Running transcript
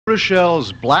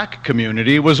Rochelle's black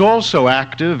community was also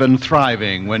active and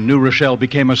thriving when New Rochelle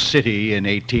became a city in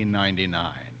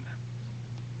 1899.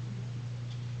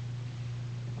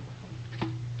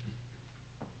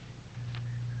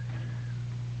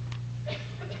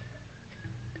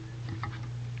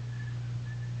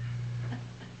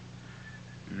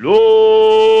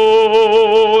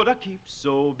 Lord, I keep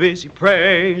so busy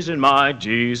praising my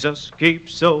Jesus. Keep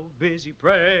so busy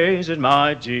praising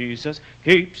my Jesus.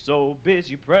 Keep so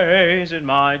busy praising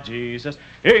my Jesus.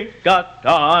 Ain't got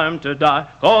time to die,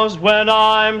 'cause when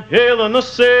I'm healing the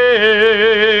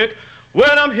sick,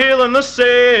 when I'm healing the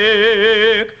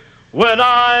sick, when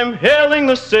I'm healing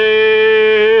the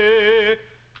sick,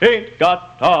 ain't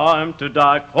got time to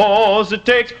die, 'cause it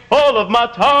takes all of my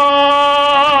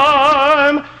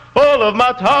time, all of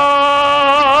my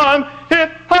time.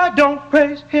 If I don't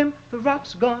praise him, the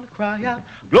rock's gonna cry out,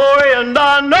 glory and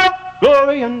honor,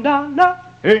 glory and honor.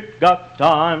 Ain't got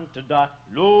time to die.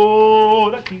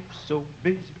 Lord, I keep so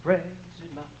busy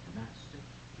praising my master.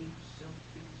 Keep so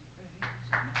busy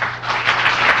praising my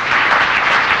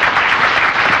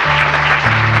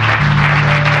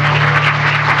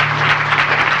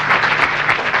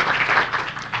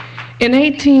In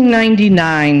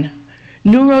 1899,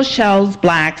 New Rochelle's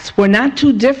blacks were not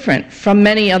too different from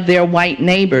many of their white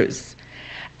neighbors.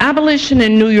 Abolition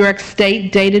in New York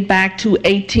State dated back to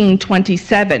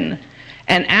 1827,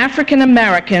 and African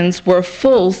Americans were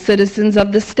full citizens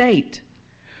of the state.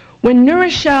 When New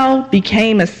Rochelle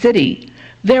became a city,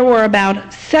 there were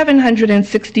about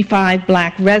 765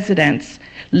 black residents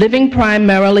living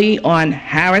primarily on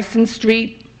Harrison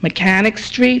Street, Mechanic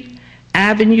Street,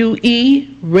 Avenue E,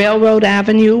 Railroad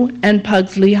Avenue, and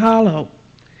Pugsley Hollow.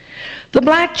 The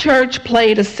black church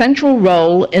played a central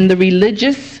role in the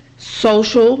religious,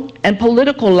 social, and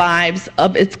political lives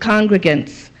of its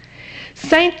congregants.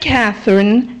 St.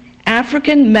 Catherine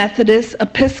African Methodist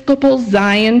Episcopal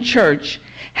Zion Church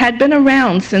had been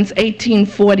around since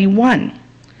 1841.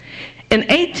 In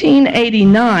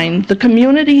 1889, the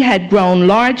community had grown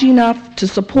large enough to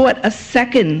support a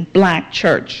second black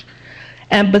church,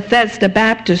 and Bethesda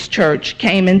Baptist Church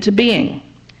came into being.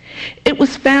 It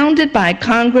was founded by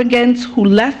congregants who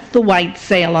left the white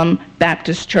Salem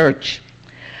Baptist Church.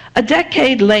 A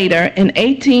decade later, in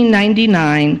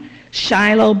 1899,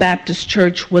 Shiloh Baptist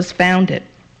Church was founded.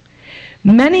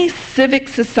 Many civic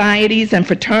societies and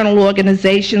fraternal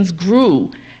organizations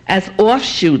grew as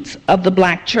offshoots of the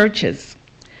black churches.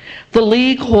 The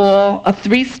League Hall, a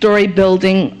 3-story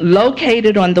building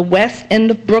located on the west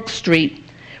end of Brook Street,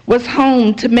 was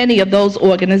home to many of those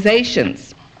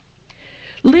organizations.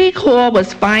 League Hall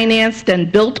was financed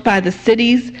and built by the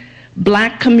city's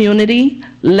black community,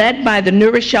 led by the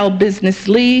New Rochelle Business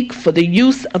League for the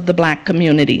use of the black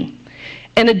community.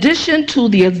 In addition to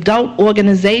the adult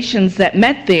organizations that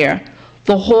met there,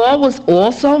 the hall was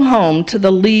also home to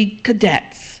the League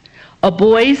Cadets, a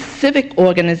boys' civic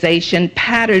organization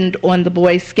patterned on the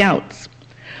Boy Scouts.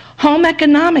 Home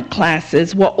economic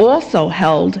classes were also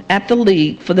held at the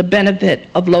League for the benefit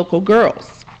of local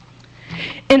girls.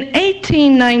 In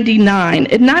 1899,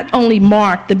 it not only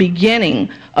marked the beginning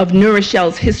of New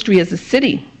Rochelle's history as a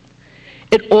city,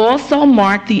 it also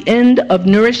marked the end of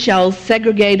New Rochelle's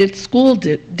segregated school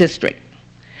district.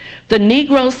 The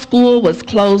Negro school was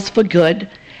closed for good,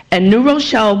 and New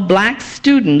Rochelle black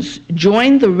students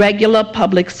joined the regular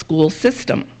public school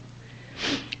system.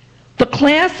 The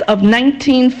class of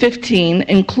 1915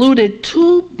 included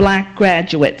 2 black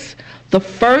graduates, the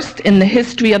first in the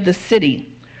history of the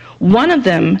city. One of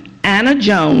them, Anna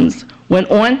Jones, went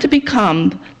on to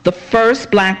become the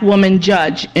first black woman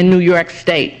judge in New York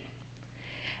State.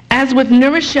 As with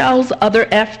New Rochelle's other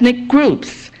ethnic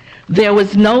groups, there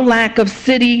was no lack of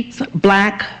city's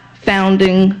black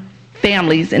founding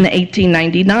families in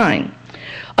 1899.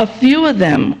 A few of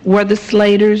them were the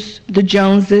Slaters, the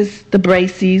Joneses, the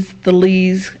Bracys, the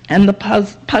Lees, and the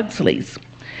Pugsleys.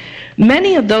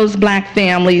 Many of those black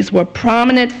families were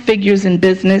prominent figures in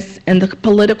business, in the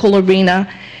political arena,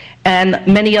 and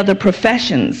many other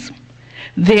professions.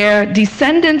 Their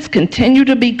descendants continue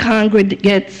to be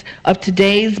congregates of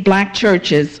today's black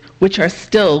churches, which are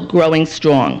still growing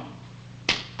strong.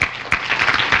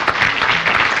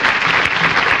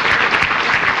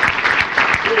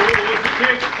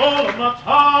 All of my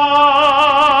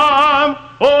time,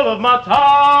 all of my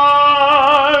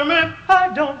time. If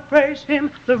I don't praise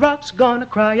him, the rock's gonna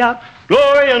cry out,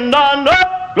 glory and honor,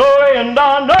 glory and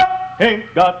honor.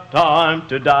 ain't got time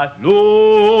to die.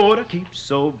 Lord, I keep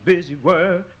so busy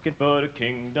working for the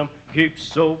kingdom, keep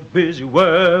so busy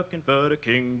working for the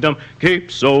kingdom,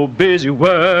 keep so busy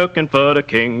working for the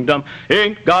kingdom,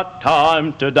 ain't got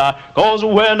time to die. 'Cause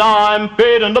when I'm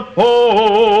feeding the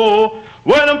poor,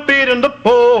 when I'm feeding the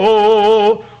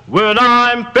poor, when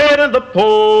I'm feeding the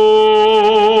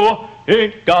poor,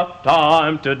 ain't got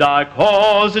time to die.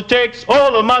 'Cause it takes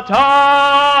all of my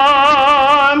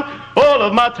time, all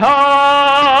of my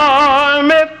time.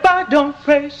 If I don't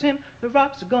praise him, the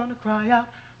rocks are gonna cry out,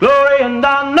 glory and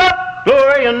honor,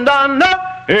 glory and honor.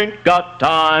 Ain't got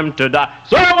time to die.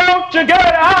 So won't you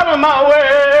get out of my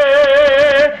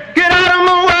way, get out of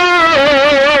my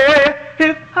way.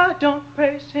 If I don't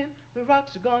praise him, the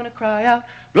rocks are gonna cry out,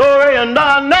 glory and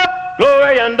honor,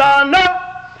 glory and honor.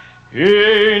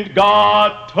 Ain't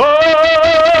got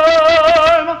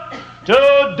time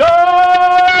to die.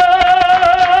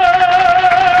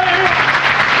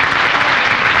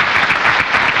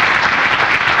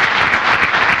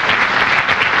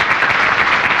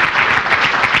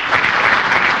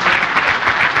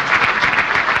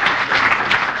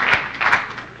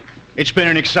 It's been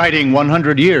an exciting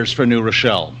 100 years for New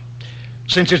Rochelle.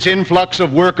 Since its influx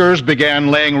of workers began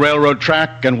laying railroad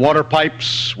track and water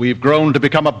pipes, we've grown to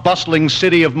become a bustling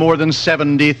city of more than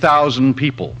 70,000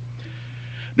 people.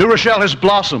 New Rochelle has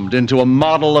blossomed into a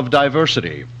model of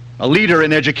diversity, a leader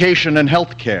in education and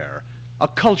health care, a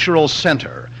cultural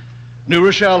center. New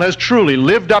Rochelle has truly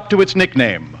lived up to its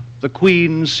nickname, the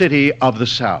Queen City of the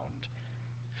Sound.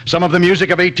 Some of the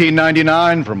music of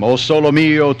 1899, from O Solo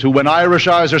Mio to When Irish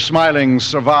Eyes Are Smiling,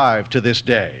 survive to this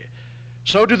day.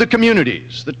 So do the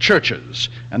communities, the churches,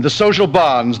 and the social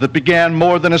bonds that began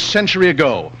more than a century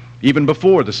ago, even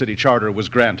before the city charter was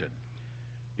granted.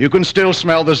 You can still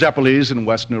smell the Zeppelis in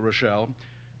West New Rochelle.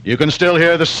 You can still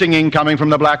hear the singing coming from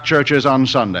the black churches on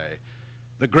Sunday.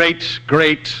 The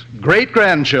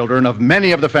great-great-great-grandchildren of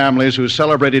many of the families who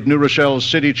celebrated New Rochelle's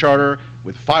city charter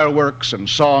with fireworks and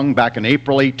song back in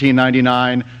April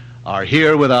 1899 are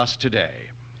here with us today.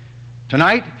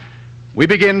 Tonight, we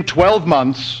begin 12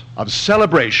 months of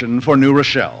celebration for New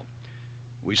Rochelle.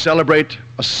 We celebrate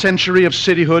a century of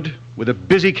cityhood with a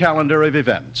busy calendar of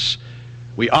events.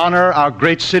 We honor our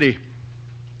great city,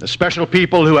 the special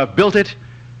people who have built it,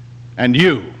 and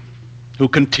you who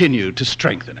continue to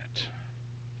strengthen it.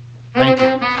 Thank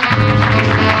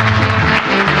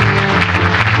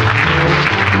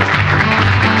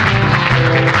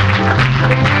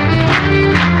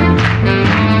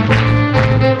you.